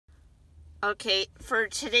Okay, for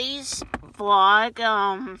today's vlog,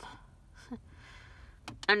 I'm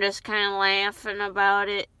just kind of laughing about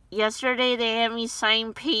it. Yesterday they had me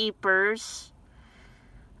sign papers.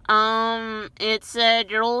 It said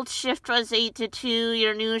your old shift was 8 to 2,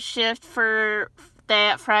 your new shift for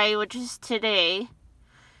that Friday, which is today,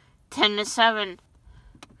 10 to 7.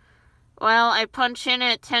 Well, I punch in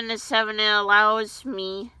at 10 to 7, it allows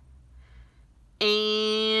me.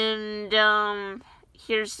 And,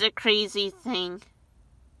 here's the crazy thing.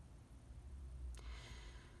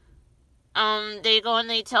 They go and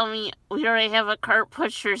they tell me we already have a cart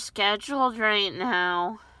pusher scheduled right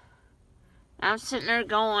now. I'm sitting there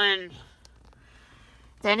going,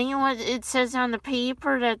 that ain't what it says on the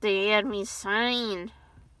paper that they had me sign.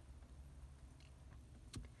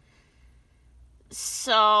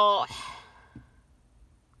 So,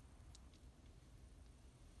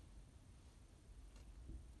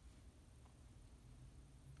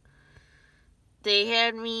 they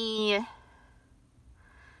had me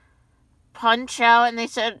punch out and they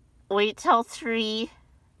said, wait till 3.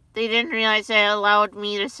 They didn't realize they allowed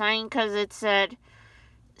me to sign because it said,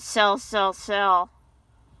 sell, sell, sell.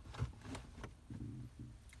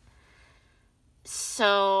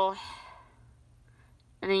 So,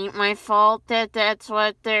 it ain't my fault that that's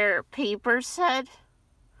what their paper said.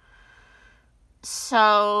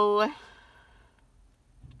 So,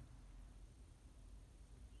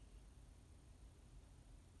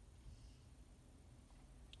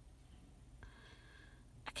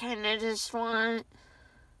 I kind of just want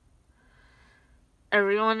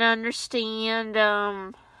everyone to understand,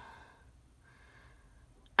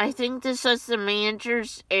 I think this was the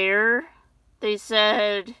manager's error. They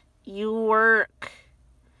said, you work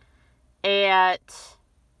at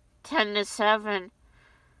 10 to 7.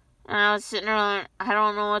 And I was sitting there like, I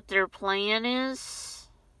don't know what their plan is.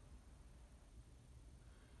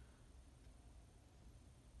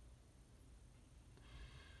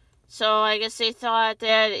 So I guess they thought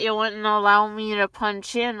that it wouldn't allow me to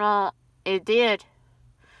punch in. Well, it did.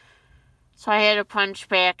 So I had to punch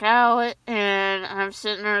back out, and I'm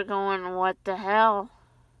sitting there going, what the hell?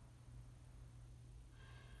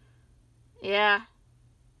 Yeah.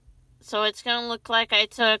 So it's gonna look like I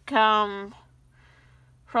took, from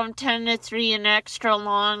 10 to 3 an extra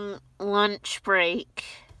long lunch break.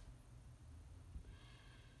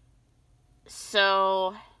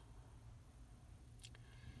 So,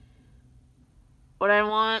 what I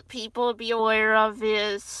want people to be aware of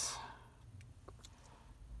is,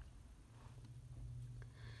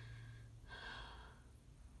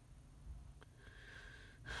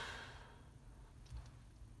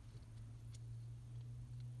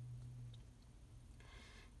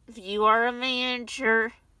 if you are a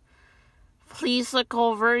manager, please look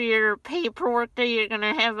over your paperwork that you're going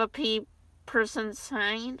to have a person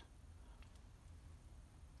sign.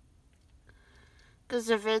 Because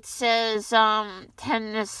if it says 10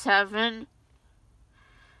 to 7,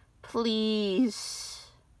 please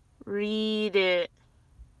read it.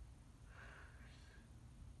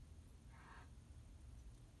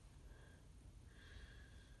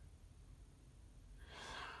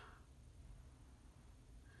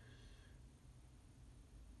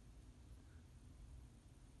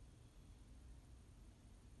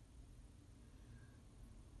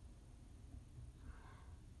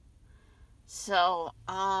 So,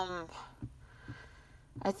 I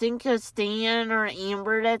think it's Dan or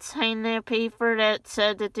Amber that signed that paper that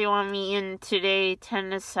said that they want me in today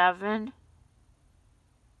 10 to 7.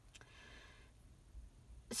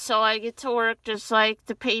 So I get to work just like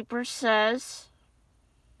the paper says.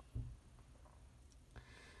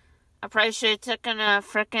 I probably should have taken a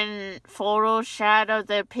frickin' photo shot of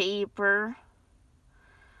the paper.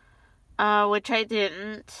 Which I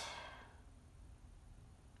didn't.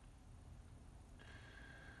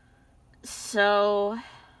 So,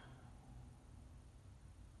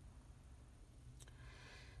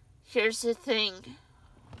 here's the thing.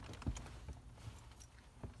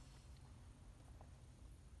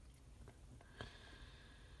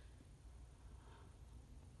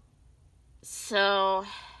 So,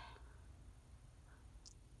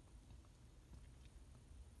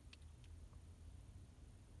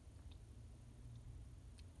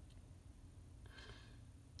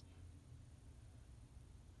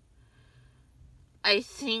 I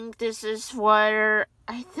think this is where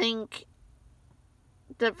I think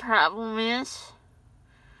the problem is.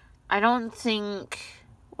 I don't think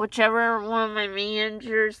whichever one of my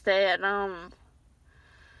managers that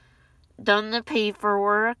done the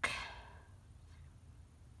paperwork,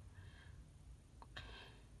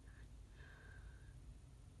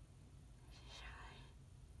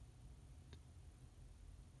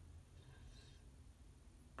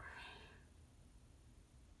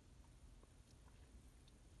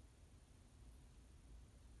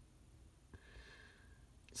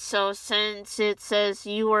 So since it says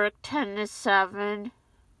you work 10 to 7,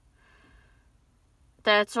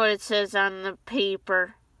 that's what it says on the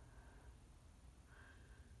paper.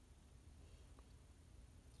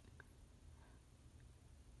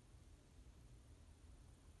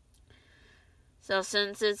 So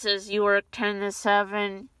since it says you work 10 to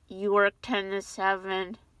 7, you work 10 to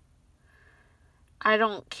 7. I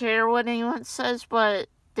don't care what anyone says, but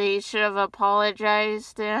they should have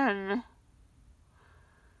apologized and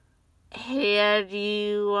had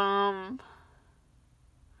you,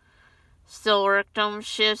 still worked them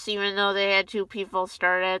shifts even though they had 2 people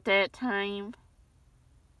start at that time.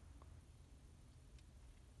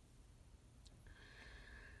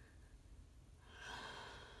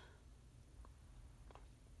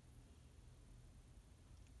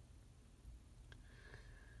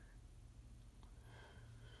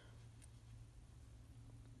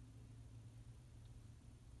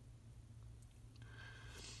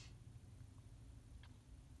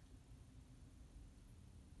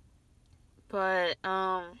 But,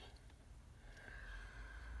 I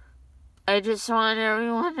just want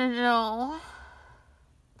everyone to know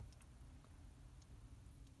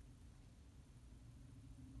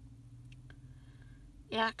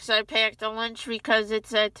yeah, 'cause I packed a lunch because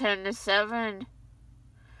it's at 10 to 7.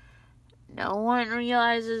 No one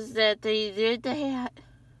realizes that they did that.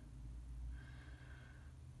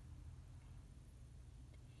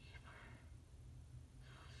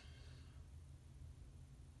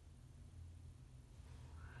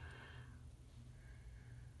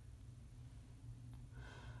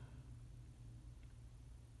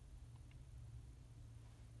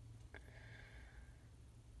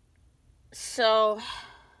 So,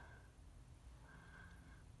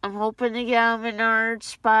 I'm hoping to get on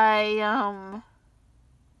Menards by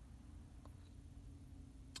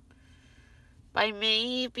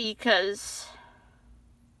May, because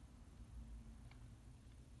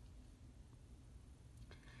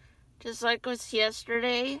just like was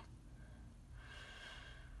yesterday,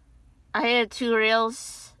 I had 2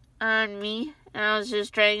 rails on me, and I was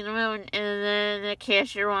just dragging them out, and then the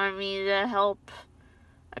cashier wanted me to help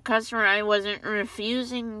a customer. I wasn't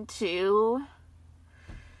refusing to,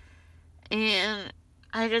 and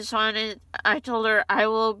I told her I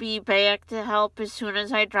will be back to help as soon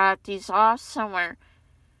as I drop these off somewhere.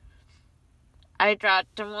 I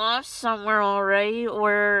dropped them off somewhere already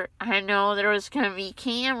where I know there was going to be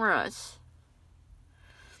cameras.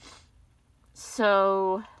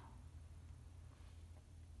 So,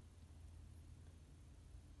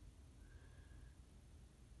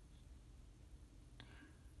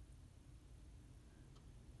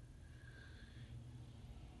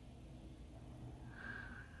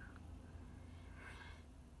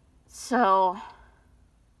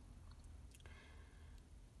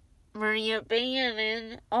 Maria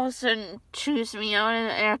Bannon all of a sudden chews me out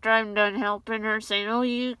after I'm done helping her, saying, "Oh,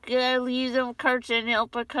 you gotta leave them carts and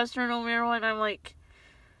help a customer no matter what." I'm like,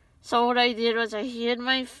 so what I did was I hid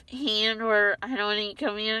my hand where I don't need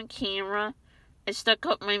coming on camera. I stuck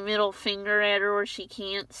up my middle finger at her where she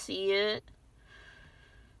can't see it.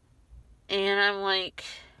 And I'm like,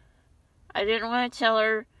 I didn't want to tell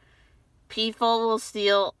her, people will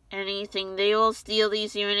steal anything. They will steal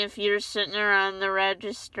these even if you're sitting there on the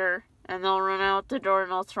register. And they'll run out the door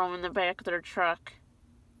and they'll throw them in the back of their truck.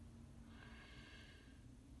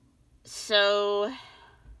 So,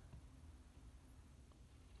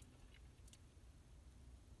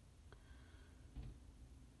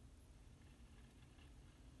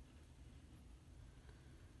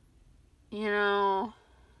 you know,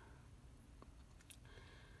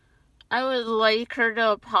 I would like her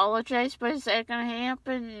to apologize, but is that going to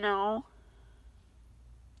happen? No.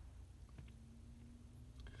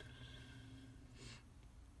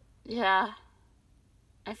 Yeah.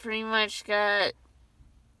 I pretty much got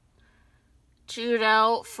chewed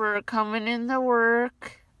out for coming into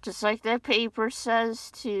work, just like that paper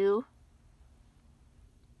says too.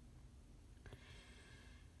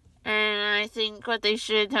 And I think what they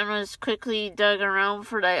should have done was quickly dug around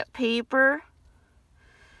for that paper,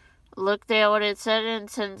 looked at what it said, and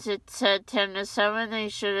since it said 10 to 7, they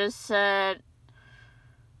should have said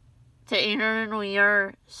to Aaron, "We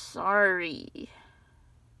are sorry."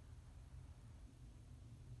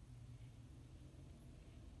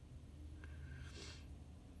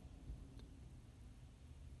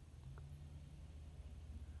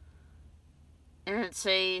 And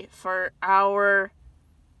say, "For our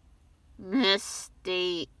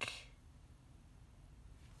mistake."